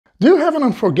Do you have an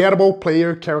unforgettable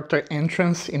player character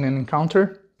entrance in an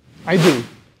encounter? I do,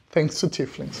 thanks to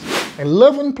Tieflings. I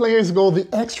love when players go the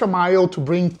extra mile to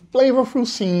bring flavorful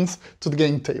scenes to the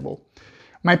game table.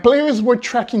 My players were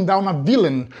tracking down a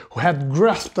villain who had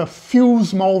grasped a few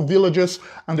small villages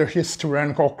under his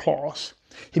tyrannical claws.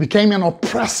 He became an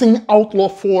oppressing outlaw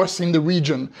force in the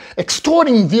region,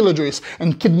 extorting villagers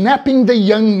and kidnapping the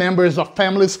young members of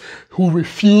families who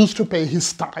refused to pay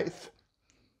his tithe.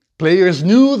 Players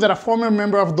knew that a former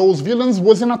member of those villains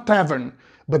was in a tavern,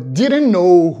 but didn't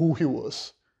know who he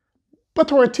was.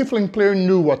 But our Tiefling player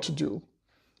knew what to do.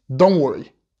 Don't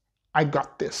worry, I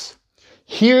got this.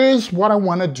 Here's what I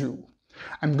want to do.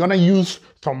 I'm gonna use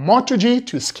thaumaturgy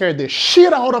to scare the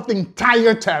shit out of the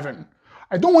entire tavern.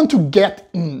 I don't want to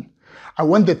get in. I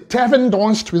want the tavern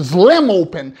doors to slam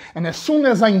open, and as soon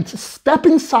as I step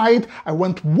inside, I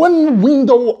want one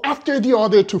window after the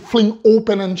other to fling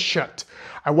open and shut.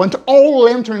 I want all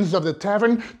lanterns of the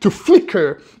tavern to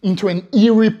flicker into an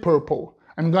eerie purple.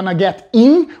 I'm gonna get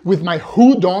in with my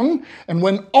hood on, and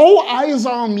when all eyes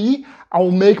are on me,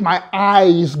 I'll make my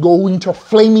eyes go into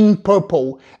flaming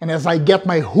purple, and as I get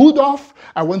my hood off,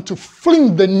 I want to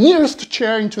fling the nearest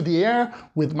chair into the air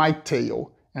with my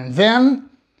tail. And then,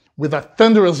 with a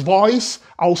thunderous voice,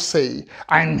 I'll say,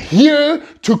 I'm here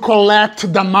to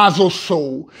collect Damaso's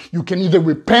soul. You can either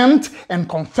repent and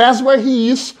confess where he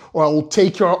is, or I'll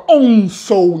take your own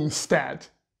soul instead.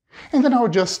 And then I'll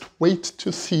just wait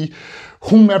to see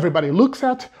whom everybody looks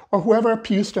at, or whoever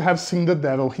appears to have seen the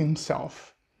devil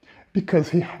himself. Because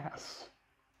he has.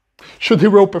 Should he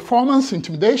roll performance,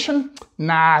 intimidation?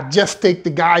 Nah, just take the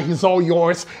guy, he's all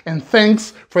yours, and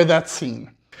thanks for that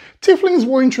scene. Tieflings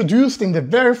were introduced in the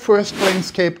very first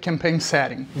Planescape campaign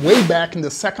setting, way back in the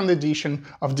 2nd edition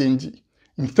of D&D.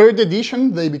 In 3rd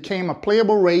edition, they became a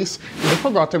playable race in the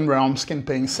Forgotten Realms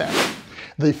campaign setting.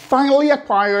 They finally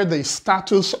acquired the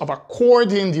status of a core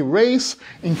D&D race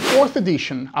in 4th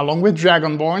edition, along with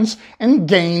Dragonborns, and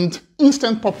gained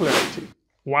instant popularity.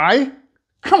 Why?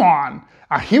 Come on!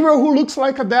 A hero who looks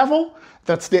like a devil?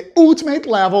 That's the ultimate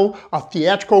level of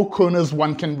theatrical coolness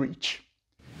one can reach.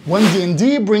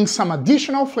 1D&D brings some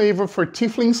additional flavor for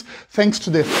Tieflings thanks to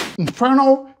the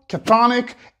Infernal,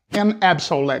 Chthonic, and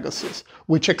Absol legacies,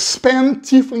 which expand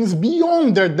Tieflings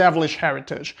beyond their devilish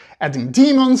heritage, adding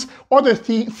demons, other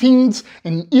fiends,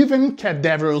 and even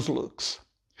cadaverous looks.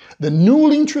 The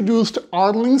newly introduced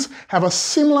Ardlings have a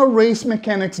similar race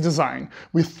mechanics design,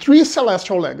 with 3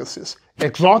 celestial legacies: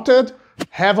 Exalted,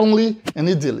 Heavenly, and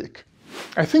Idyllic.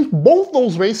 I think both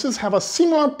those races have a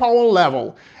similar power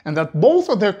level, and that both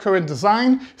of their current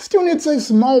design still needs a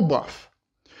small buff.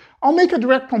 I'll make a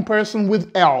direct comparison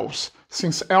with Elves,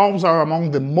 since Elves are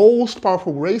among the most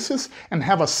powerful races and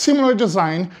have a similar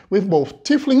design with both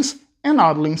Tieflings and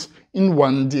Ardlings in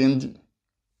 1D&D.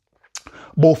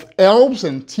 Both Elves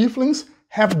and Tieflings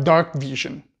have dark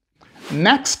vision.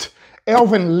 Next,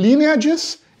 Elven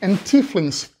lineages and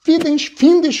Tieflings'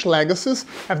 Fiendish legacies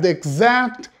have the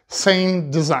exact same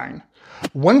design.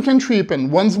 1 cantrip and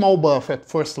 1 small buff at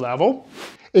 1st level,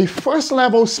 a 1st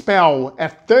level spell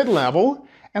at 3rd level,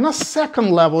 and a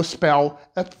 2nd level spell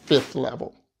at 5th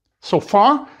level. So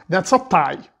far, that's a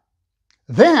tie.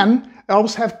 Then,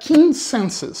 Elves have keen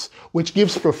senses, which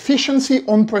gives proficiency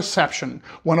on perception,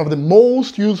 one of the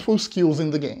most useful skills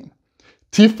in the game.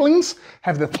 Tieflings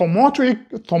have the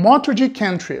thaumaturgy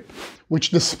cantrip, which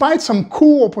despite some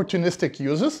cool opportunistic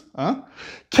uses,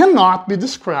 cannot be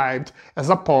described as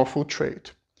a powerful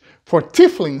trait. For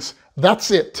Tieflings,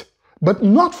 that's it, but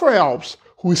not for Elves,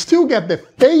 who still get the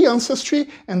Fey ancestry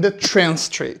and the trance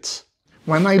traits.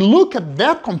 When I look at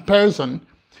that comparison,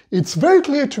 it's very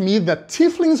clear to me that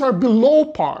Tieflings are below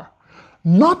par.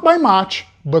 Not by much,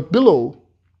 but below.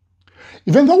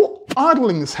 Even though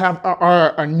Ardlings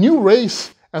are a new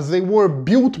race, as they were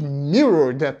built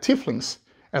mirrored at Tieflings,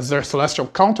 as their celestial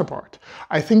counterpart,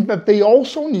 I think that they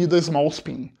also need a small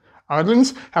spin.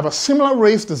 Ardlings have a similar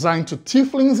race design to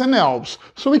Tieflings and Elves,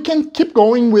 so we can keep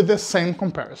going with the same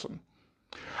comparison.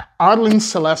 Ardlings'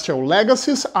 celestial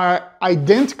legacies are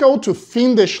identical to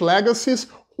Fiendish legacies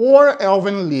or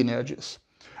Elven lineages.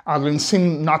 Ardlings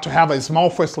seem not to have a small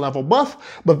 1st level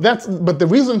buff, but the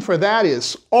reason for that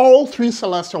is all 3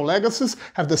 celestial legacies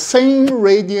have the same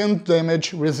radiant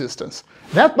damage resistance.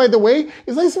 That, by the way,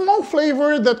 is a small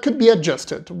flavor that could be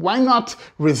adjusted. Why not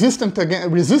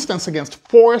resistance against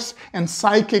force and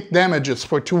psychic damages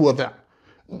for 2 of them?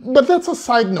 But that's a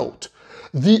side note.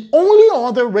 The only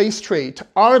other race trait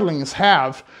Ardlings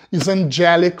have is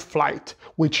Angelic Flight,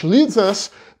 which leads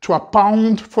us to a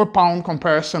pound-for-pound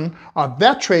comparison of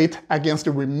that trait against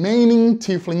the remaining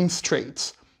Tieflings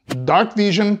traits, Dark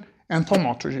Vision and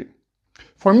Thaumaturgy.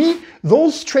 For me,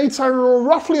 those traits are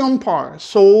roughly on par,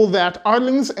 so that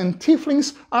Ardlings and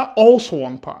Tieflings are also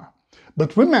on par.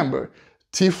 But remember,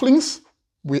 Tieflings,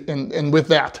 and with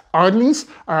that, Ardlings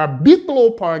are a bit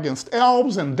below par against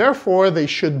Elves, and therefore they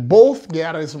should both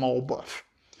get a small buff.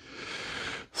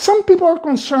 Some people are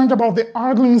concerned about the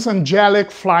Ardling's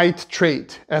angelic flight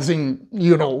trait, as in,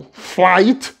 you know,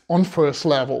 flight on first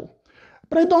level.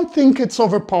 But I don't think it's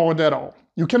overpowered at all.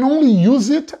 You can only use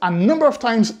it a number of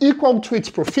times equal to its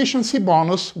proficiency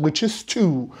bonus, which is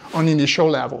 2 on initial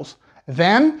levels.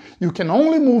 Then you can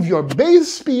only move your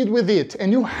base speed with it,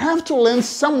 and you have to land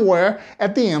somewhere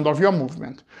at the end of your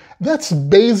movement. That's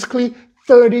basically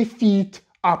 30 feet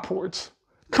upwards.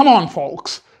 Come on,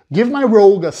 folks, give my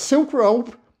rogue a silk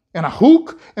rope and a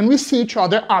hook, and we see each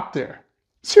other up there.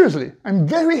 Seriously, I'm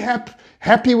very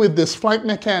happy with this flight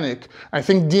mechanic. I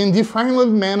think D&D finally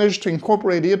managed to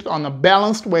incorporate it on a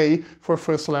balanced way for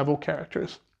first level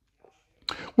characters.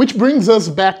 Which brings us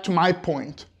back to my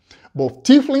point. Both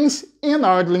Tieflings and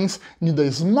Ardlings need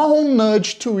a small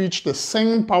nudge to reach the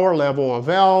same power level of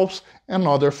Elves and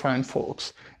other fine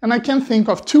folks. And I can think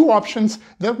of 2 options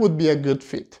that would be a good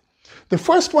fit. The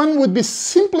first one would be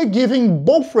simply giving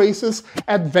both races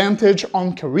advantage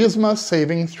on charisma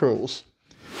saving throws.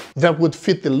 That would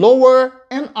fit the lower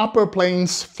and upper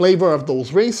planes flavor of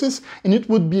those races, and it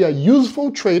would be a useful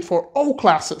trait for all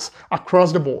classes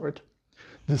across the board.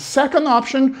 The second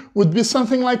option would be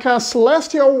something like a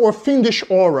Celestial or Fiendish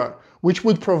aura, which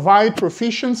would provide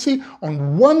proficiency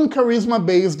on one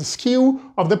charisma-based skill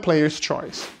of the player's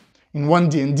choice. In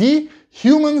 1D&D,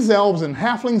 humans, elves, and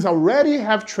halflings already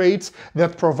have traits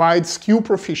that provide skill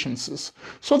proficiencies,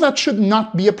 so that should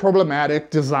not be a problematic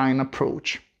design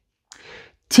approach.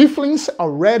 Tieflings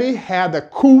already had a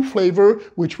cool flavor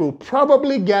which will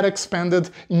probably get expanded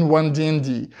in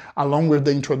 1D&D, along with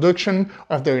the introduction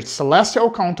of their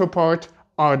celestial counterpart,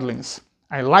 Ardlings.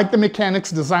 I like the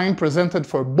mechanics design presented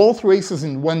for both races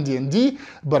in 1D&D,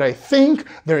 but I think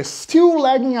they're still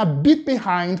lagging a bit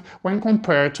behind when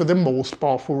compared to the most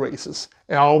powerful races,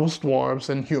 elves, dwarves,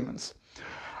 and humans.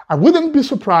 I wouldn't be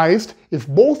surprised if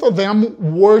both of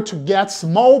them were to get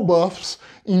small buffs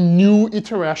in new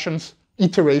iterations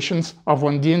of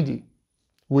 1D&D.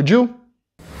 Would you?